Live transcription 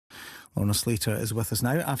Lorna Slater is with us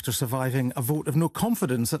now after surviving a vote of no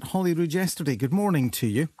confidence at Holyrood yesterday. Good morning to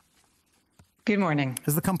you. Good morning.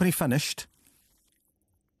 Is the company finished?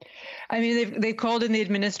 I mean, they've called in the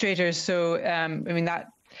administrators, so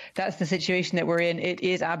that's the situation that we're in. It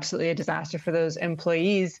is absolutely a disaster for those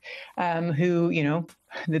employees who,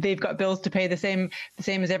 they've got bills to pay the same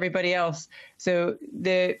as everybody else. So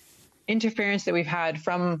the interference that we've had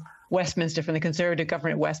from Westminster, from the Conservative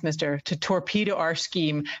government at Westminster, to torpedo our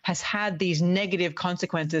scheme has had these negative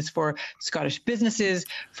consequences for Scottish businesses,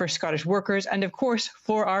 for Scottish workers, and of course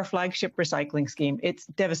for our flagship recycling scheme. It's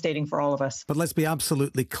devastating for all of us. But let's be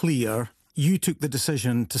absolutely clear, you took the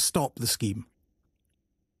decision to stop the scheme.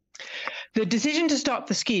 The decision to stop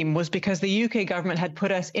the scheme was because the UK government had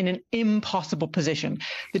put us in an impossible position.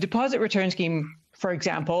 The deposit return scheme, for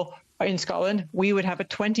example, in Scotland, we would have a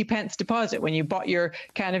 20 pence deposit. When you bought your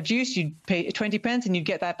can of juice, you'd pay 20 pence and you'd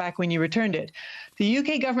get that back when you returned it. The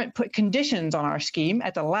UK government put conditions on our scheme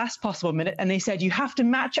at the last possible minute, and they said, you have to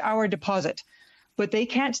match our deposit. But they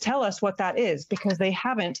can't tell us what that is because they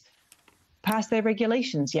haven't passed their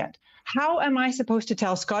regulations yet. How am I supposed to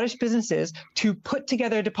tell Scottish businesses to put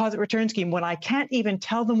together a deposit return scheme when I can't even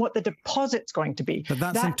tell them what the deposit's going to be? But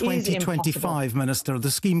that's in 2025, Minister. The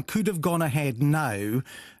scheme could have gone ahead now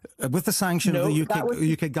with the sanction of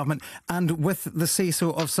the UK government and with the say-so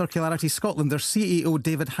of Circularity Scotland. Their CEO,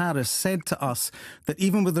 David Harris, said to us that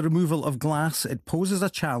even with the removal of glass, it poses a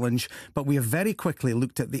challenge, but we have very quickly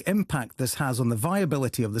looked at the impact this has on the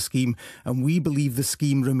viability of the scheme, and we believe the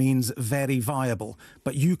scheme remains very viable.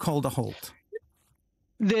 But you called a halt.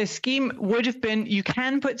 The scheme would have been, you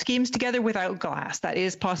can put schemes together without glass. That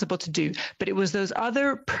is possible to do. But it was those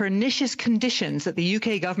other pernicious conditions that the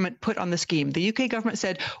UK government put on the scheme. The UK government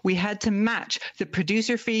said we had to match the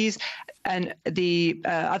producer fees and the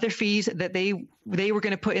other fees that they were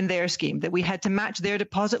going to put in their scheme, that we had to match their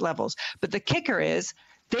deposit levels. But the kicker is,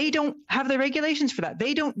 they don't have the regulations for that.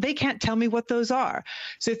 They can't tell me what those are.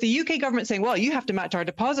 So if the UK government's saying, well, you have to match our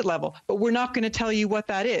deposit level, but we're not going to tell you what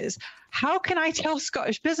that is, how can I tell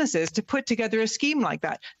Scottish businesses to put together a scheme like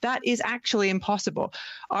that? That is actually impossible.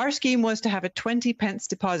 Our scheme was to have a 20 pence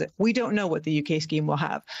deposit. We don't know what the UK scheme will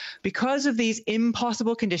have. Because of these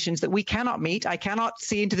impossible conditions that we cannot meet, I cannot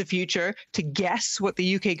see into the future to guess what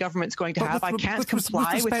the UK government's going to have. I can't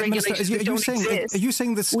comply with regulations that don't exist. Are you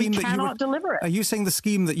saying the scheme we cannot deliver it? Are you saying the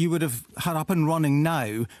scheme that you would have had up and running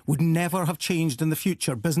now would never have changed in the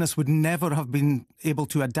future? Business would never have been able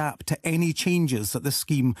to adapt to any changes that this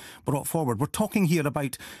scheme brought forward. We're talking here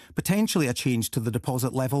about potentially a change to the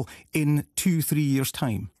deposit level in 2-3 years'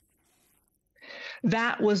 time.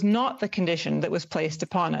 That was not the condition that was placed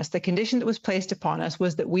upon us. The condition that was placed upon us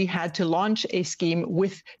was that we had to launch a scheme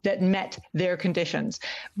that met their conditions.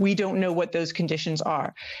 We don't know what those conditions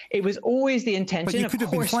are. It was always the intention, of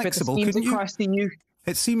course, for the schemes across the UK.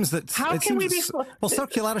 It seems that... How can we be... Well,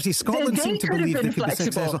 Circularity Scotland seemed to believe they could be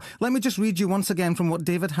successful. Let me just read you once again from what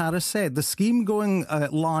David Harris said. The scheme going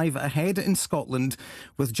live ahead in Scotland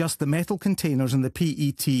with just the metal containers and the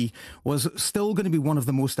PET was still going to be one of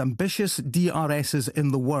the most ambitious DRSs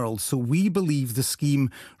in the world. So we believe the scheme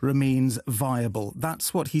remains viable.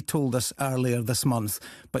 That's what he told us earlier this month.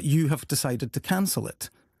 But you have decided to cancel it.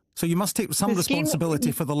 So you must take some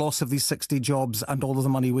responsibility for the loss of these 60 jobs and all of the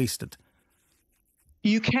money wasted.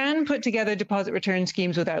 You can put together deposit return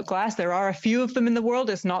schemes without glass. There are a few of them in the world.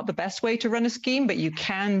 It's not the best way to run a scheme, but you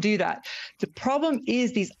can do that. The problem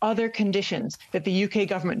is these other conditions that the UK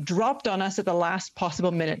government dropped on us at the last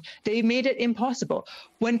possible minute. They made it impossible.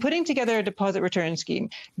 When putting together a deposit return scheme,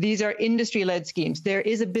 these are industry-led schemes. There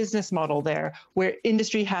is a business model there where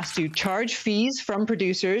industry has to charge fees from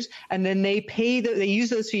producers, and then they use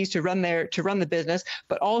those fees to run the business,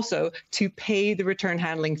 but also to pay the return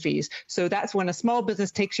handling fees. So that's when a small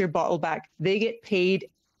business takes your bottle back, they get paid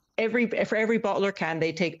for every bottle or can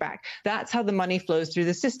they take back. That's how the money flows through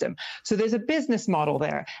the system. So there's a business model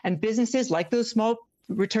there, and businesses like those small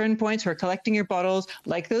return points for collecting your bottles,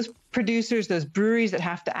 like those producers, those breweries that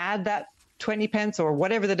have to add that 20 pence or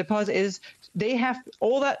whatever the deposit is, they have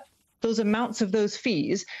those amounts of those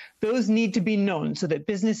fees, those need to be known so that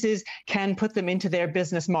businesses can put them into their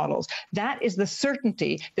business models. That is the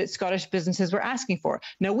certainty that Scottish businesses were asking for.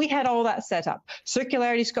 Now, we had all that set up.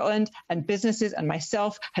 Circularity Scotland and businesses and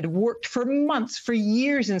myself had worked for months, for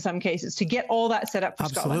years in some cases, to get all that set up for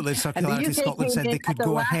Scotland. Absolutely. Circularity Scotland said they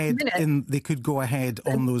could go ahead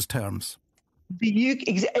on those terms.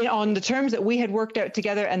 On the terms that we had worked out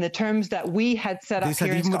together and the terms that we had set up here in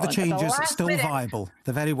Scotland. They said even with the changes, still viable.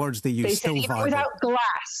 The very words they used, still viable. Without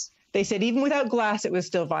glass, They said even without glass, it was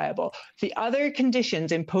still viable. The other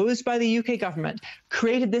conditions imposed by the UK government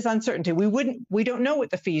created this uncertainty. We don't know what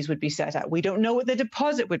the fees would be set at. We don't know what the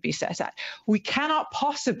deposit would be set at. We cannot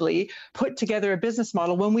possibly put together a business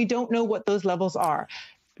model when we don't know what those levels are.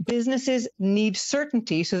 Businesses need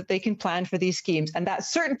certainty so that they can plan for these schemes. And that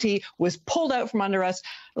certainty was pulled out from under us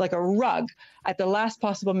like a rug at the last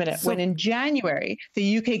possible minute, when in January,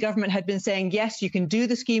 the UK government had been saying, yes, you can do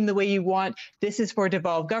the scheme the way you want. This is for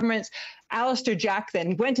devolved governments. Alistair Jack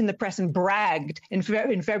then went in the press and bragged in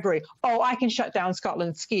February, oh, I can shut down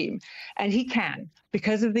Scotland's scheme. And he can,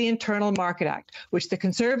 because of the Internal Market Act, which the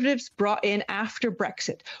Conservatives brought in after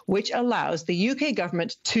Brexit, which allows the UK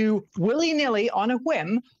government to willy-nilly, on a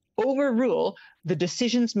whim, overrule the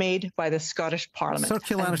decisions made by the Scottish Parliament.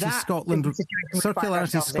 Circularity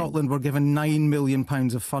Scotland were given £9 million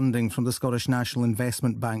of funding from the Scottish National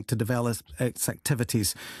Investment Bank to develop its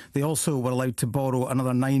activities. They also were allowed to borrow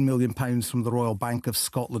another £9 million from the Royal Bank of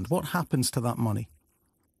Scotland. What happens to that money?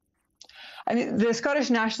 I mean, the Scottish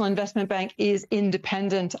National Investment Bank is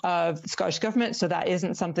independent of the Scottish Government, so that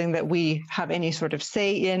isn't something that we have any sort of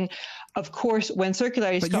say in. Of course, when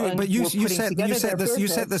Circularity Scotland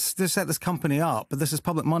you set this company up, but this is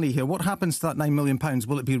public money here. What happens to that £9 million?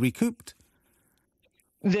 Will it be recouped?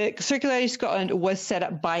 The Circularity Scotland was set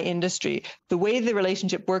up by industry. The way the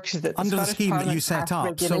relationship works is that under the scheme that you set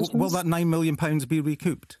up. So will that £9 million be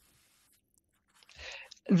recouped?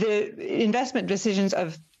 The investment decisions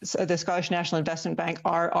of the Scottish National Investment Bank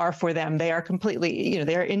are for them. They are completely,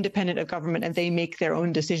 they are independent of government, and they make their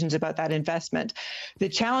own decisions about that investment. The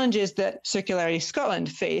challenges that Circularity Scotland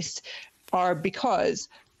faced are because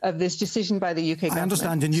of this decision by the UK government. I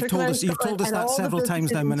understand, and you've told us that several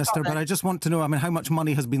times now, Minister, but I just want to know, how much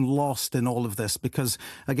money has been lost in all of this? Because,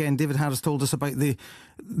 again, David Harris told us about the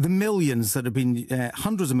millions that have been,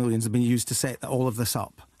 hundreds of millions have been used to set all of this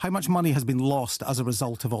up. How much money has been lost as a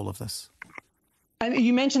result of all of this?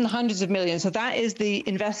 You mentioned the hundreds of millions. So that is the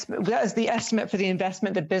investment. That is the estimate for the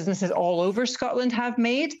investment that businesses all over Scotland have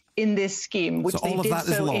made in this scheme, which they did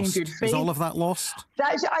so in good faith. Is all of that lost?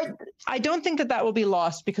 I don't think that will be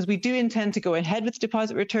lost, because we do intend to go ahead with the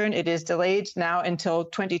deposit return. It is delayed now until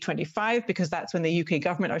 2025, because that's when the UK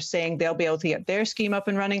government are saying they'll be able to get their scheme up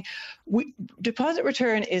and running. Deposit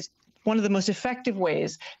return is one of the most effective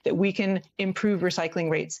ways that we can improve recycling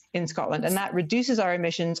rates in Scotland, and that reduces our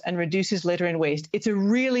emissions and reduces litter and waste. It's a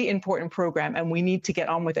really important programme, and we need to get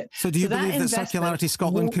on with it. So do you believe that Circularity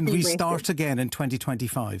Scotland can restart again in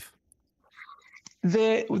 2025?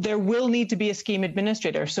 There will need to be a scheme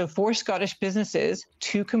administrator. So for Scottish businesses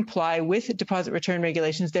to comply with deposit return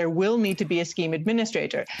regulations, there will need to be a scheme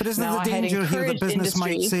administrator. But isn't there the danger here that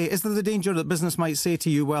business might say, to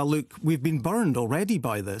you, well, look, we've been burned already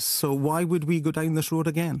by this, so why would we go down this road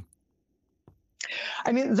again?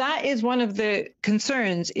 I mean, that is one of the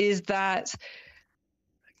concerns, is that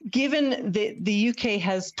given that the UK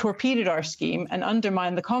has torpedoed our scheme and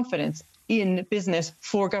undermined the confidence in business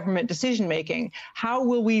for government decision making, how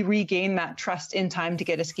will we regain that trust in time to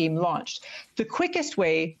get a scheme launched? The quickest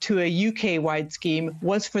way to a UK-wide scheme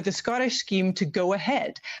was for the Scottish scheme to go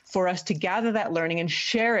ahead, for us to gather that learning and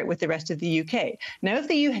share it with the rest of the UK. Now,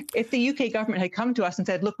 if the UK government had come to us and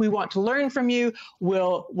said, look, we want to learn from you,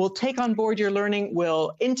 we'll take on board your learning,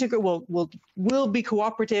 we'll integrate, we'll be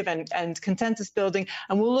cooperative and consensus building,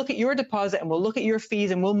 and we'll look at your deposit and we'll look at your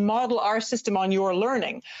fees and we'll model our system on your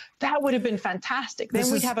learning, that would have been fantastic.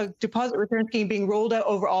 Then we'd have a deposit return scheme being rolled out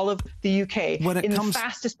over all of the UK in the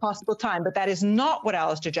fastest possible time. But that is not what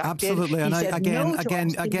Alistair Jack did. Absolutely. And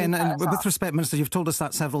again, and with respect, Minister, you've told us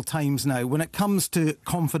that several times now. When it comes to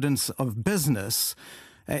confidence of business,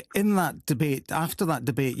 in that debate, after that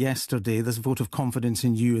debate yesterday, this vote of confidence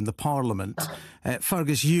in you in the Parliament,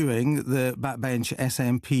 Fergus Ewing, the backbench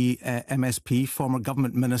SNP MSP, former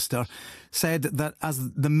government minister, said that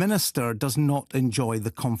as the minister does not enjoy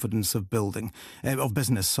the confidence of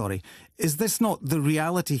business. Is this not the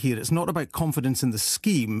reality here? It's not about confidence in the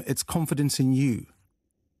scheme, it's confidence in you.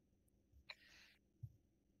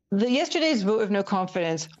 Yesterday's vote of no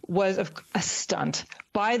confidence was a stunt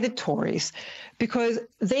by the Tories, because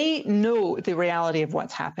they know the reality of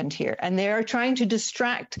what's happened here, and they are trying to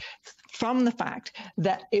distract from the fact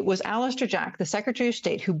that it was Alistair Jack, the Secretary of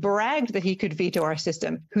State, who bragged that he could veto our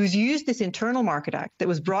system, who's used this Internal Market Act that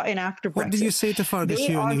was brought in after Brexit. What do you say to Fergus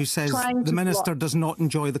Ewing, who says the minister does not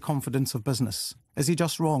enjoy the confidence of business? Is he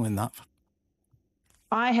just wrong in that?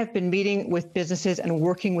 I have been meeting with businesses and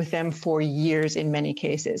working with them for years in many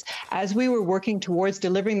cases. As we were working towards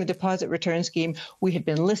delivering the deposit return scheme, we had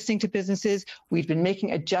been listening to businesses. We'd been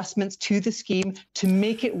making adjustments to the scheme to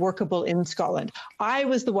make it workable in Scotland. I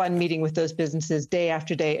was the one meeting with those businesses day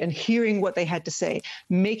after day and hearing what they had to say,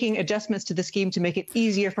 making adjustments to the scheme to make it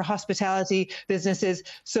easier for hospitality businesses.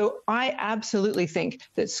 So I absolutely think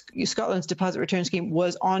that Scotland's deposit return scheme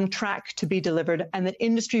was on track to be delivered and that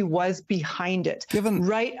industry was behind it.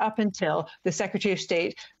 Right up until the Secretary of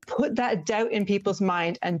State put that doubt in people's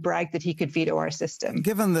mind and bragged that he could veto our system.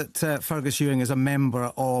 Given that Fergus Ewing is a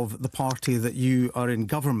member of the party that you are in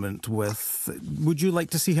government with, would you like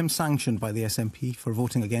to see him sanctioned by the SNP for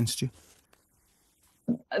voting against you?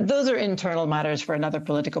 Those are internal matters for another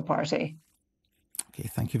political party. OK,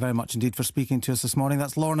 thank you very much indeed for speaking to us this morning.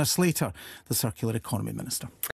 That's Lorna Slater, the Circular Economy Minister.